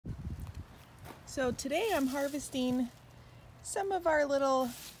So today I'm harvesting some of our little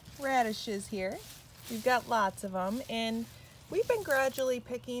radishes here. We've got lots of them, and we've been gradually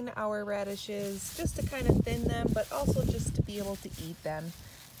picking our radishes just to kind of thin them, but also just to be able to eat them.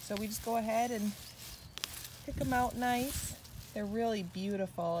 So we just go ahead and pick them out nice. They're really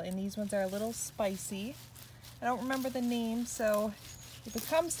beautiful, and these ones are a little spicy. I don't remember the name, so if it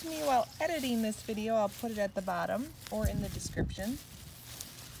comes to me while editing this video, I'll put it at the bottom or in the description.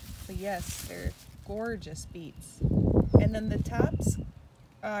 But yes, they're gorgeous beets. And then the tops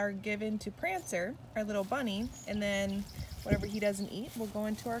are given to Prancer, our little bunny, and then whatever he doesn't eat will go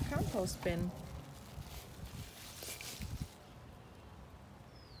into our compost bin.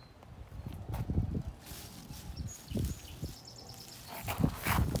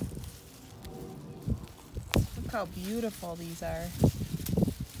 Look how beautiful these are.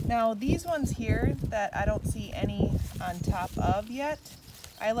 Now these ones here that I don't see any on top of yet,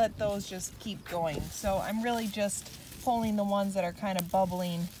 I let those just keep going. So I'm really just pulling the ones that are kind of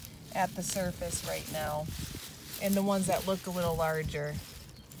bubbling at the surface right now, and the ones that look a little larger.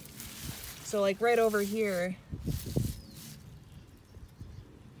 So like right over here.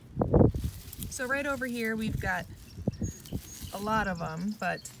 So right over here we've got a lot of them,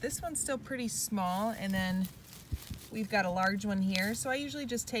 but this one's still pretty small, and then we've got a large one here. So I usually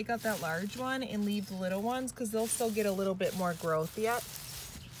just take out that large one and leave the little ones because they'll still get a little bit more growth yet.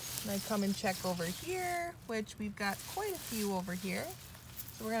 And I come and check over here, which we've got quite a few over here.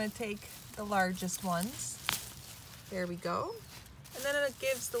 So we're gonna take the largest ones. There we go. And then it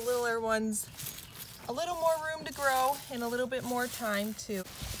gives the littler ones a little more room to grow and a little bit more time to.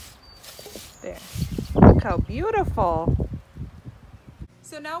 There. Look how beautiful.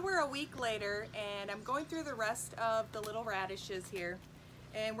 So now we're a week later, and I'm going through the rest of the little radishes here.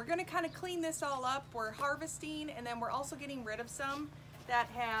 And we're gonna kind of clean this all up. We're harvesting, and then we're also getting rid of some that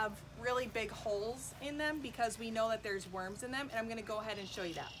have really big holes in them because we know that there's worms in them, and I'm gonna go ahead and show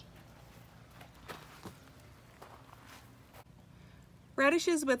you that.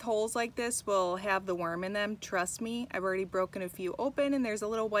 Radishes with holes like this will have the worm in them, trust me. I've already broken a few open and there's a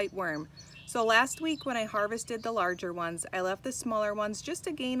little white worm. So last week when I harvested the larger ones, I left the smaller ones just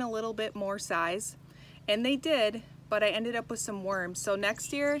to gain a little bit more size, and they did, but I ended up with some worms. So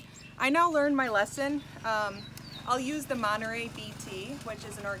next year, I now learned my lesson. I'll use the Monterey BT, which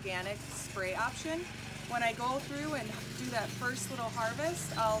is an organic spray option. When I go through and do that first little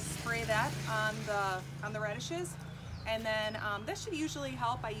harvest, I'll spray that on the radishes, and then this should usually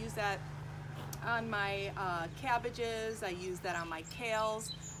help. I use that on my cabbages, I use that on my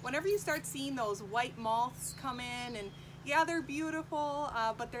kales. Whenever you start seeing those white moths come in, and yeah, they're beautiful,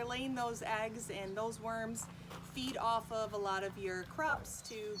 but they're laying those eggs, and those worms feed off of a lot of your crops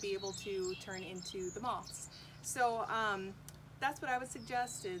to be able to turn into the moths. So that's what I would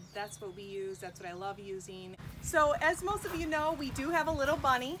suggest. That's what we use. That's what I love using. So as most of you know, we do have a little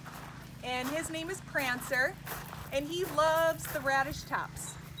bunny, and his name is Prancer, and he loves the radish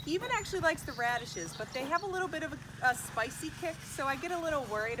tops. He even actually likes the radishes, but they have a little bit of a spicy kick, so I get a little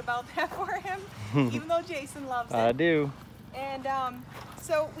worried about that for him, even though Jason loves it. I do. And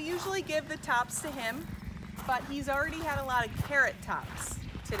so we usually give the tops to him, but he's already had a lot of carrot tops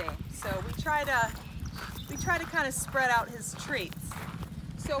today. So we try to kind of spread out his treats.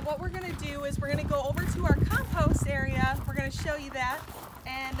 So what we're gonna do is we're gonna go over to our compost area. We're gonna show you that,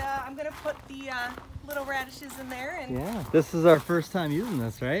 and I'm gonna put the little radishes in there. And yeah, this is our first time using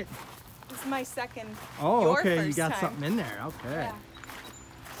this, right? This is my second. Oh, okay, you got time. something in there. Okay. Yeah.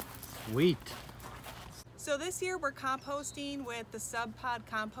 Sweet. So this year we're composting with the Subpod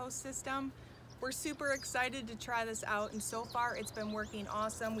compost system. We're super excited to try this out, and so far it's been working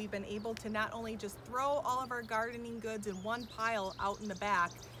awesome. We've been able to not only just throw all of our gardening goods in one pile out in the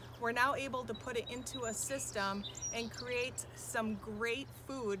back, we're now able to put it into a system and create some great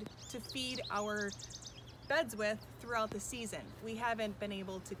food to feed our beds with throughout the season. We haven't been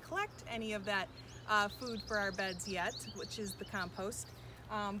able to collect any of that food for our beds yet, which is the compost.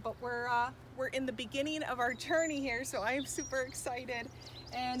 But we're in the beginning of our journey here, so I am super excited.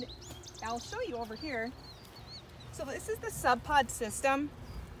 And I'll show you over here. So this is the Subpod system.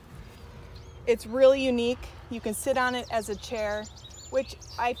 It's really unique. You can sit on it as a chair, which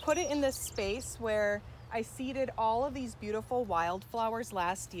I put it in this space where I seeded all of these beautiful wildflowers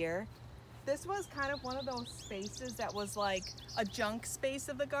last year. This was kind of one of those spaces that was like a junk space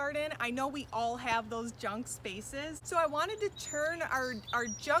of the garden. I know we all have those junk spaces. So I wanted to turn our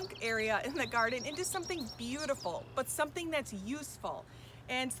junk area in the garden into something beautiful, but something that's useful.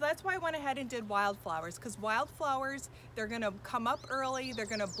 And so that's why I went ahead and did wildflowers, because wildflowers, they're gonna come up early, they're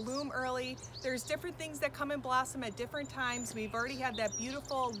gonna bloom early. There's different things that come and blossom at different times. We've already had that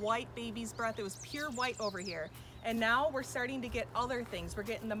beautiful white baby's breath. It was pure white over here. And now we're starting to get other things. We're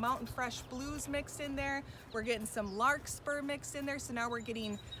getting the mountain fresh blues mixed in there. We're getting some larkspur mixed in there. So now we're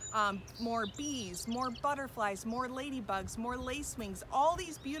getting more bees, more butterflies, more ladybugs, more lacewings, all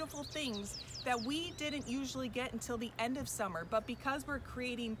these beautiful things that we didn't usually get until the end of summer. But because we're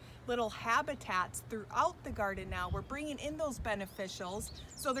creating little habitats throughout the garden now, we're bringing in those beneficials.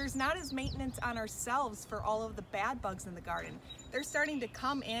 So there's not as maintenance on ourselves for all of the bad bugs in the garden. They're starting to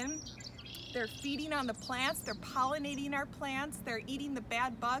come in. They're feeding on the plants, they're pollinating our plants, they're eating the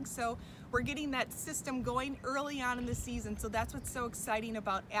bad bugs. So we're getting that system going early on in the season. So that's what's so exciting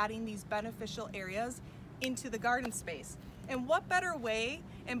about adding these beneficial areas into the garden space. And what better way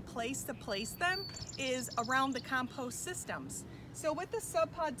and place to place them is around the compost systems. So with the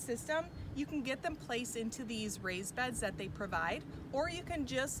Subpod system, you can get them placed into these raised beds that they provide, or you can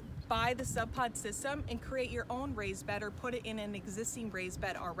just buy the Subpod system and create your own raised bed or put it in an existing raised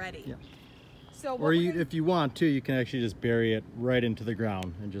bed already. Yeah. So or if you want to, you can actually just bury it right into the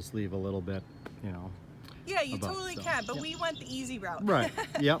ground and just leave a little bit, you know. Yeah, you totally can, but we went the easy route. Right,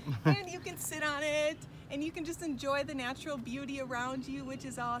 yep. And you can sit on it and you can just enjoy the natural beauty around you, which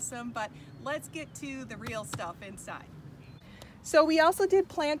is awesome. But let's get to the real stuff inside. So we also did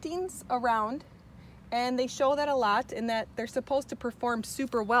plantings around, and they show that a lot, and that they're supposed to perform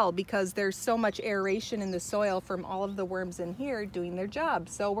super well because there's so much aeration in the soil from all of the worms in here doing their job.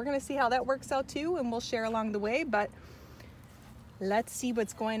 So we're gonna see how that works out too, and we'll share along the way, but let's see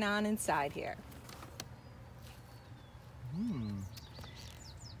what's going on inside here.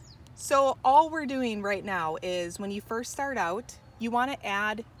 So all we're doing right now is when you first start out, you wanna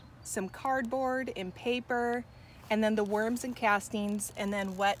add some cardboard and paper, and then the worms and castings, and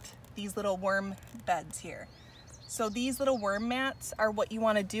then wet these little worm beds here. So these little worm mats are what you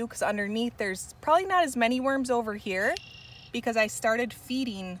want to do, because underneath there's probably not as many worms over here because I started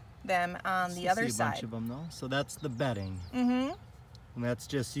feeding them on the other side. A bunch of them though. So that's the bedding. Mm-hmm. And that's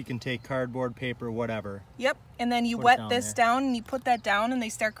just, you can take cardboard, paper, whatever. Yep. And then you wet this down and you put that down and they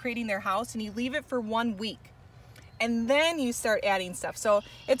start creating their house, and you leave it for 1 week. And then you start adding stuff. So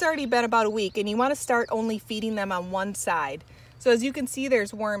it's already been about a week, and you want to start only feeding them on one side. So as you can see,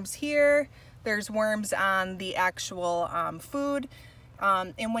 there's worms here, there's worms on the actual food.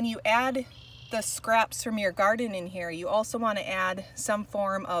 And when you add the scraps from your garden in here, you also want to add some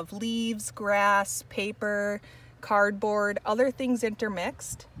form of leaves, grass, paper, cardboard, other things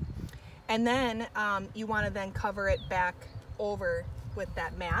intermixed. And then you want to then cover it back over with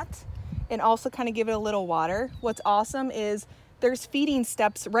that mat and also kind of give it a little water. What's awesome is there's feeding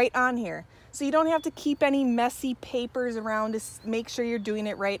steps right on here. So you don't have to keep any messy papers around to make sure you're doing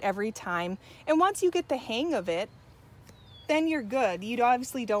it right every time. And once you get the hang of it, then you're good. You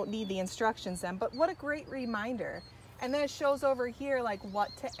obviously don't need the instructions then, but what a great reminder. And then it shows over here like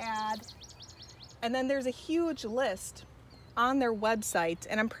what to add. And then there's a huge list on their website,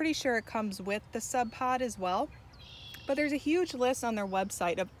 and I'm pretty sure it comes with the Subpod as well. But there's a huge list on their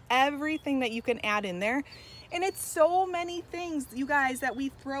website of everything that you can add in there. And it's so many things, you guys, that we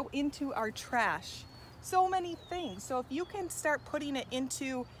throw into our trash. So many things. So if you can start putting it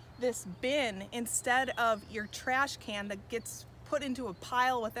into this bin instead of your trash can that gets put into a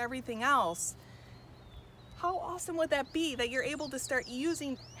pile with everything else, how awesome would that be, that you're able to start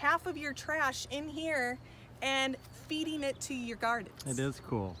using half of your trash in here and feeding it to your gardens? It is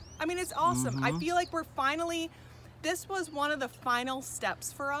cool. I mean, it's awesome. I feel like we're finally, this was one of the final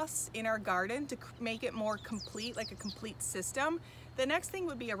steps for us in our garden to make it more complete, like a complete system. The next thing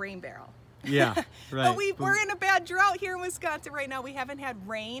would be a rain barrel. Yeah, right. But we're in a bad drought here in Wisconsin right now. We haven't had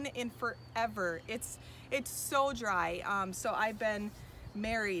rain in forever. It's so dry. So I've been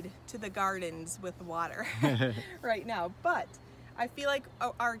married to the gardens with water right now. But I feel like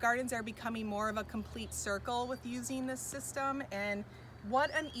our gardens are becoming more of a complete circle with using this system, and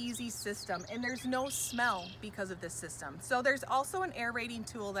what an easy system. And there's no smell because of this system. So there's also an aerating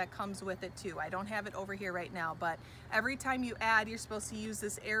tool that comes with it too. I don't have it over here right now, but every time you add, you're supposed to use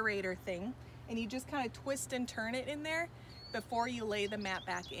this aerator thing, and you just kind of twist and turn it in there before you lay the mat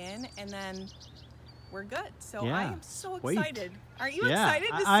back in, and then we're good. So yeah, I am so excited. Aren't you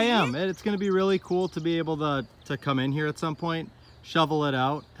excited to see? I am. It's going to be really cool to be able to come in here at some point, shovel it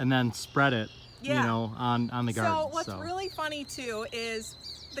out, and then spread it. Yeah. You know, on the garden. So what's really funny too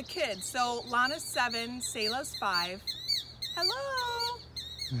is the kids. So Lana's 7, Selah's 5. Hello.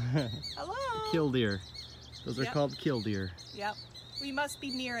 Hello. Killdeer. Those are called killdeer. Yep. We must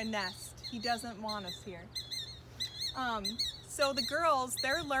be near a nest. He doesn't want us here. So the girls,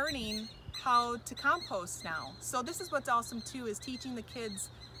 they're learning how to compost now. So this is what's awesome too, is teaching the kids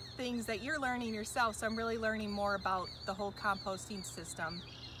things that you're learning yourself. So I'm really learning more about the whole composting system.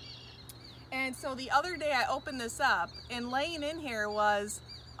 And so the other day I opened this up, and laying in here was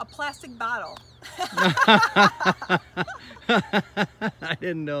a plastic bottle. I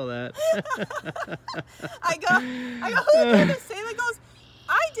didn't know that. I go, who did this? Sayla goes,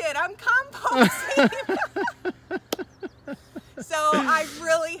 I did, I'm composting. So I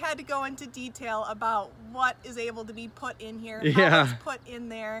really had to go into detail about what is able to be put in here, how it's put in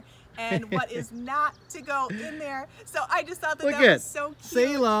there, and what is not to go in there. So I just thought that was so cute.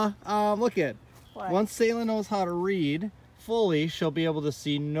 Sayla, look at, what? Once Sayla knows how to read fully, she'll be able to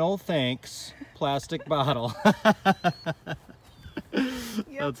see "No thanks" plastic bottle.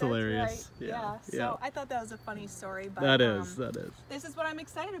 Yep, that's hilarious. Right. Yeah. So I thought that was a funny story. But that is. This is what I'm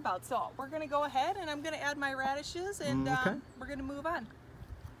excited about. So we're gonna go ahead and I'm gonna add my radishes, and we're gonna move on.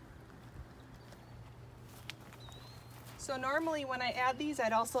 So normally when I add these,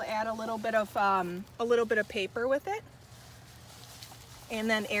 I'd also add a little bit of paper with it, and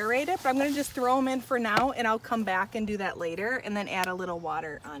then aerate it. But I'm gonna just throw them in for now, and I'll come back and do that later, and then add a little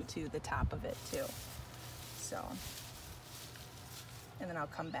water onto the top of it too. So. And then I'll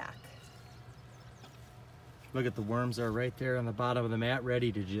come back. Look at the worms are right there on the bottom of the mat,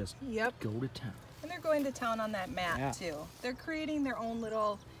 ready to just go to town. And they're going to town on that mat too. They're creating their own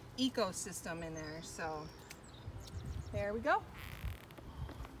little ecosystem in there. So there we go.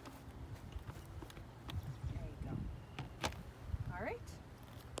 There you go. All right.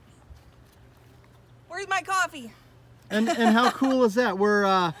 Where's my coffee? And how cool is that?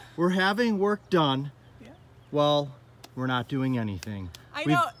 We're having work done. Yeah. Well, we're not doing anything. I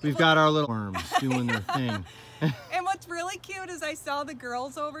know. We've got our little worms doing their thing. And what's really cute is I saw the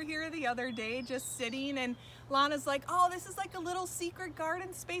girls over here the other day just sitting, and Lana's like, oh, this is like a little secret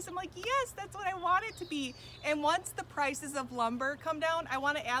garden space. I'm like, yes, that's what I want it to be. And once the prices of lumber come down, I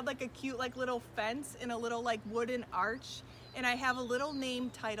want to add like a cute like little fence and a little like wooden arch. And I have a little name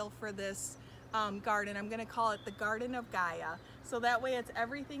title for this garden. I'm going to call it the Garden of Gaia. So that way it's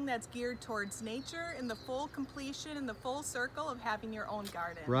everything that's geared towards nature and the full completion and the full circle of having your own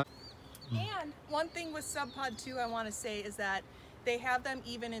garden. Right. And one thing with Subpod too I want to say is that they have them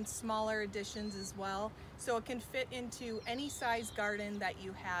even in smaller editions as well. So it can fit into any size garden that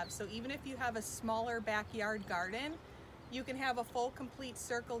you have. So even if you have a smaller backyard garden, you can have a full complete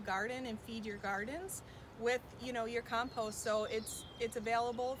circle garden and feed your gardens with, you know, your compost. So it's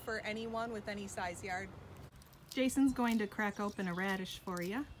available for anyone with any size yard. Jason's going to crack open a radish for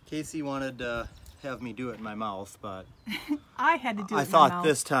you. Casey wanted to have me do it in my mouth, but I had to do it in my mouth. I thought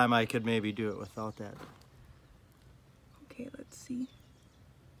this time I could maybe do it without that. Okay, let's see.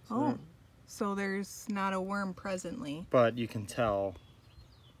 Oh, so there's not a worm presently. But you can tell.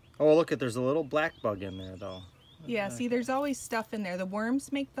 Oh, look, there's a little black bug in there though. Yeah, see, there's always stuff in there. The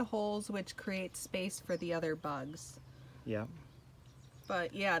worms make the holes, which create space for the other bugs. Yeah.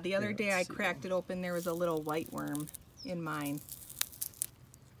 But yeah, the other day I cracked it open, there was a little white worm in mine.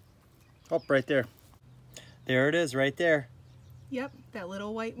 Oh, right there. There it is, right there. Yep, that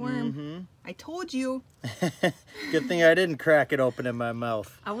little white worm. Mm-hmm. I told you. Good thing I didn't crack it open in my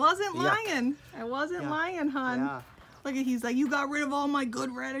mouth. I wasn't lying. I wasn't lying, hon. Yeah. Look at, he's like, you got rid of all my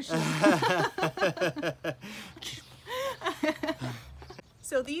good radishes.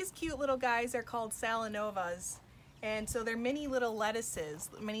 So these cute little guys are called Salanovas. And so they're mini little lettuces,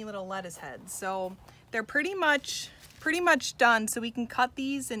 mini little lettuce heads. So they're pretty much done. So we can cut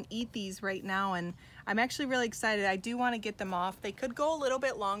these and eat these right now. And I'm actually really excited. I do want to get them off. They could go a little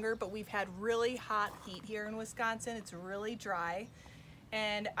bit longer, but we've had really hot heat here in Wisconsin. It's really dry.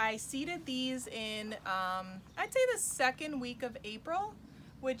 And I seeded these in, I'd say the second week of April,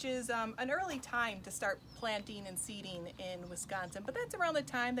 which is an early time to start planting and seeding in Wisconsin. But that's around the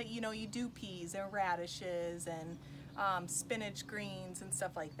time that, you know, you do peas and radishes and spinach greens and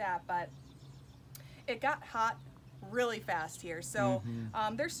stuff like that. But it got hot really fast here. So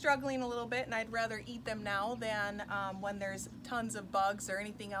they're struggling a little bit, and I'd rather eat them now than when there's tons of bugs or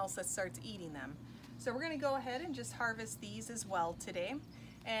anything else that starts eating them. So we're gonna go ahead and just harvest these as well today.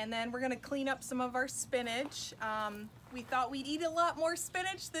 And then we're gonna clean up some of our spinach. We thought we'd eat a lot more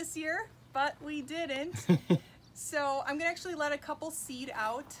spinach this year, but we didn't. So I'm gonna actually let a couple seed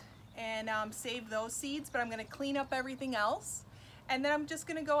out and save those seeds, but I'm gonna clean up everything else. And then I'm just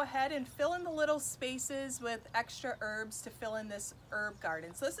gonna go ahead and fill in the little spaces with extra herbs to fill in this herb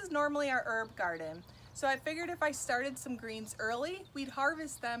garden. So this is normally our herb garden. So I figured if I started some greens early, we'd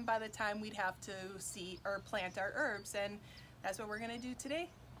harvest them by the time we'd have to seed or plant our herbs. And that's what we're gonna do today.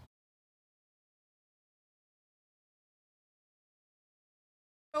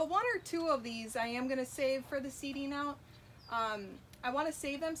 So 1 or 2 of these I am going to save for the seeding out. I want to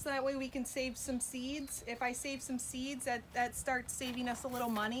save them so that way we can save some seeds. If I save some seeds, that starts saving us a little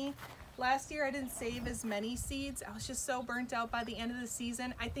money. Last year I didn't save as many seeds. I was just so burnt out by the end of the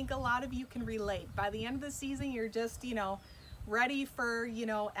season. I think a lot of you can relate. By the end of the season, you're just, you know, ready for, you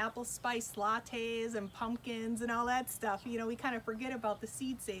know, apple spice lattes and pumpkins and all that stuff. You know, we kind of forget about the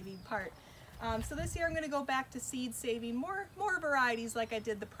seed saving part. So this year I'm going to go back to seed saving more varieties like I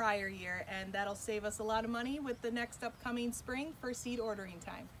did the prior year, and that'll save us a lot of money with the next upcoming spring for seed ordering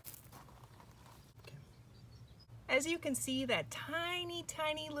time. As you can see, that tiny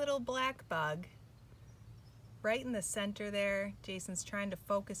little black bug right in the center there. Jason's trying to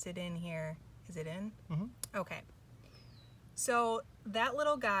focus it in here. Is it in? Mm-hmm. Okay. So that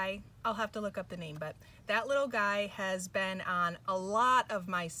little guy, I'll have to look up the name, but that little guy has been on a lot of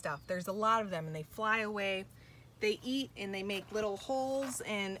my stuff. There's a lot of them, and they fly away. They eat and they make little holes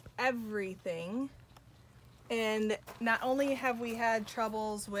in everything. And not only have we had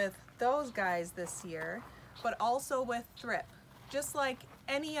troubles with those guys this year, but also with thrip. Just like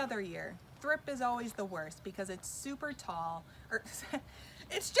any other year, thrip is always the worst because it's super tall, or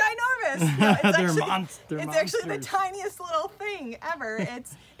it's ginormous. No, it's actually the tiniest little thing ever.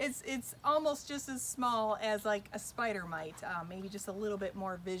 It's almost just as small as like a spider mite, maybe just a little bit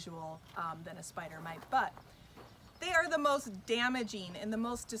more visual than a spider mite. But they are the most damaging and the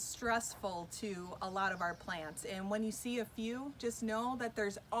most distressful to a lot of our plants. And when you see a few, just know that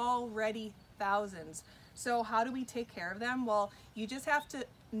there's already thousands. So how do we take care of them? Well, you just have to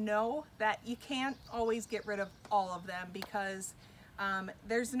know that you can't always get rid of all of them because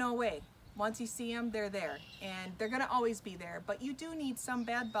there's no way. Once you see them, they're there, and they're going to always be there. But you do need some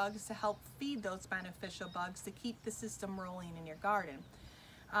bad bugs to help feed those beneficial bugs to keep the system rolling in your garden.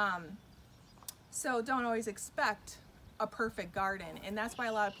 So don't always expect a perfect garden, and that's why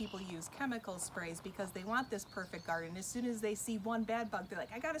a lot of people use chemical sprays, because they want this perfect garden. As soon as they see one bad bug, they're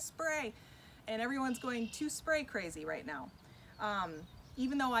like, I gotta spray, and everyone's going to spray crazy right now.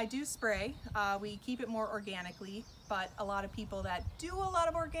 Even though I do spray, we keep it more organically, but a lot of people that do a lot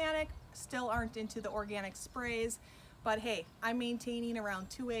of organic still aren't into the organic sprays. But hey, I'm maintaining around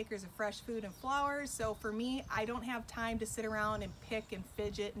 2 acres of fresh food and flowers, so for me, I don't have time to sit around and pick and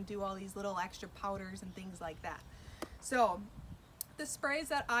fidget and do all these little extra powders and things like that. So the sprays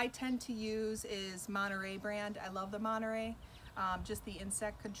that I tend to use is Monterey brand. I love the Monterey, just the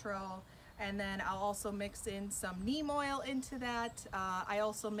insect control. And then I'll also mix in some neem oil into that. I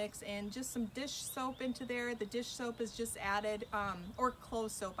also mix in just some dish soap into there. The dish soap is just added, or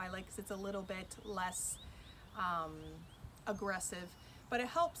clothes soap I like because it's a little bit less aggressive, but it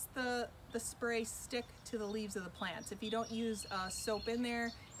helps the spray stick to the leaves of the plants. If you don't use soap in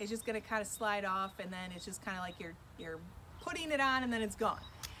there, it's just going to kind of slide off, and then it's just kind of like you're putting it on and then it's gone.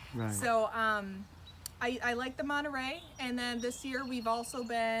 Right. So I like the Monterey, and then this year we've also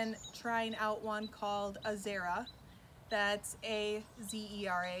been trying out one called Azera. That's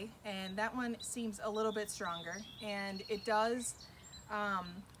A-Z-E-R-A, and that one seems a little bit stronger, and it does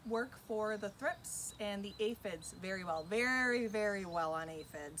work for the thrips and the aphids very well. Very well on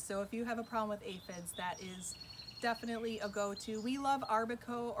aphids. So if you have a problem with aphids, that is definitely a go-to. We love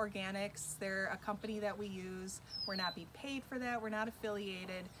Arbico Organics. They're a company that we use. We're not being paid for that. We're not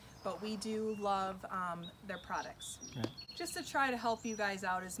affiliated, but we do love their products. Okay. Just to try to help you guys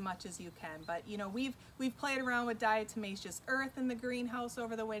out as much as you can. But you know, we've played around with diatomaceous earth in the greenhouse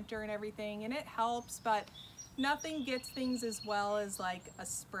over the winter and everything, and it helps, but nothing gets things as well as like a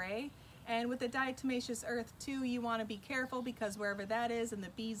spray. And with the diatomaceous earth too, you want to be careful because wherever that is in the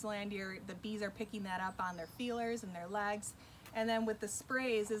bees land, the bees are picking that up on their feelers and their legs. And then with the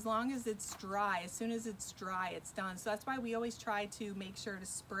sprays, as long as it's dry, as soon as it's dry, it's done. So that's why we always try to make sure to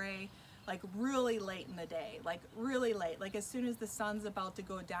spray like really late in the day, like really late, like as soon as the sun's about to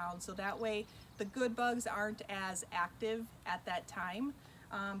go down. So that way the good bugs aren't as active at that time.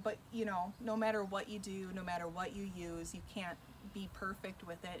 But you know, no matter what you do, no matter what you use, you can't be perfect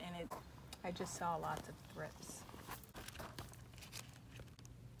with it. And I just saw lots of thrips.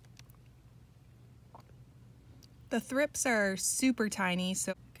 The thrips are super tiny,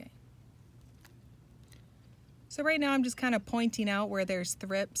 so okay. So right now I'm just kind of pointing out where there's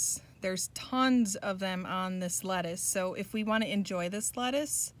thrips. There's tons of them on this lettuce. So if we want to enjoy this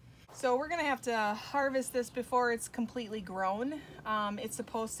lettuce, so we're gonna have to harvest this before it's completely grown. It's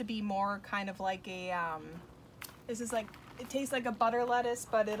supposed to be more kind of like a, this is like, it tastes like a butter lettuce,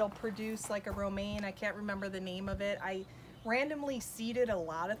 but it'll produce like a romaine. I can't remember the name of it. I randomly seeded a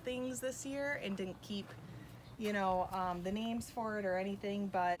lot of things this year and didn't keep, you know, the names for it or anything,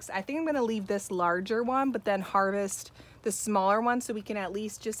 but I think I'm gonna leave this larger one, but then harvest the smaller ones so we can at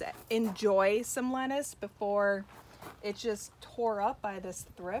least just enjoy some lettuce before it's just tore up by this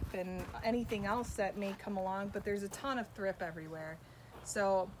thrip and anything else that may come along. But there's a ton of thrip everywhere.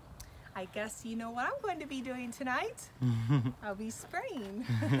 So I guess you know what I'm going to be doing tonight. I'll be spraying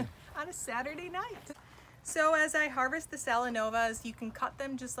on a Saturday night. So as I harvest the Salanovas, you can cut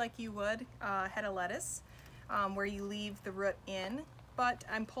them just like you would a head of lettuce, where you leave the root in. But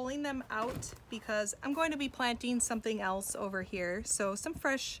I'm pulling them out because I'm going to be planting something else over here. So some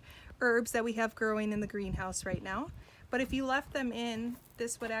fresh herbs that we have growing in the greenhouse right now. But if you left them in,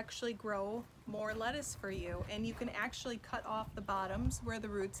 this would actually grow more lettuce for you. And you can actually cut off the bottoms where the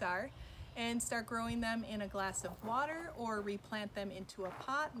roots are and start growing them in a glass of water, or replant them into a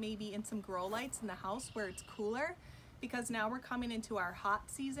pot, maybe in some grow lights in the house where it's cooler, because now we're coming into our hot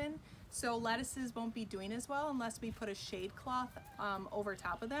season. So lettuces won't be doing as well unless we put a shade cloth over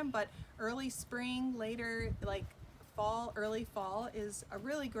top of them. But early spring, later like fall, early fall is a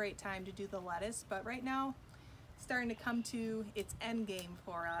really great time to do the lettuce. But right now, starting to come to its end game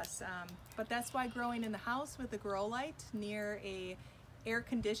for us. But that's why growing in the house with a grow light near a air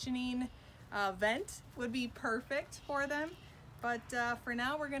conditioning vent would be perfect for them. But for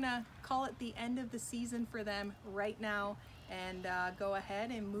now, we're gonna call it the end of the season for them right now and go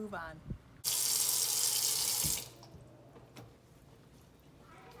ahead and move on.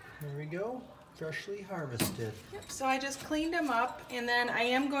 There we go, freshly harvested. Yep, so I just cleaned them up, and then I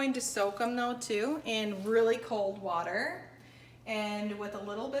am going to soak them though too in really cold water and with a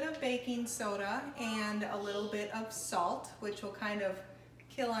little bit of baking soda and a little bit of salt, which will kind of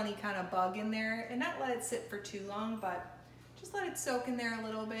kill any kind of bug in there, and not let it sit for too long, but just let it soak in there a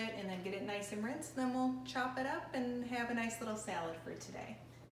little bit and then get it nice and rinsed. Then we'll chop it up and have a nice little salad for today.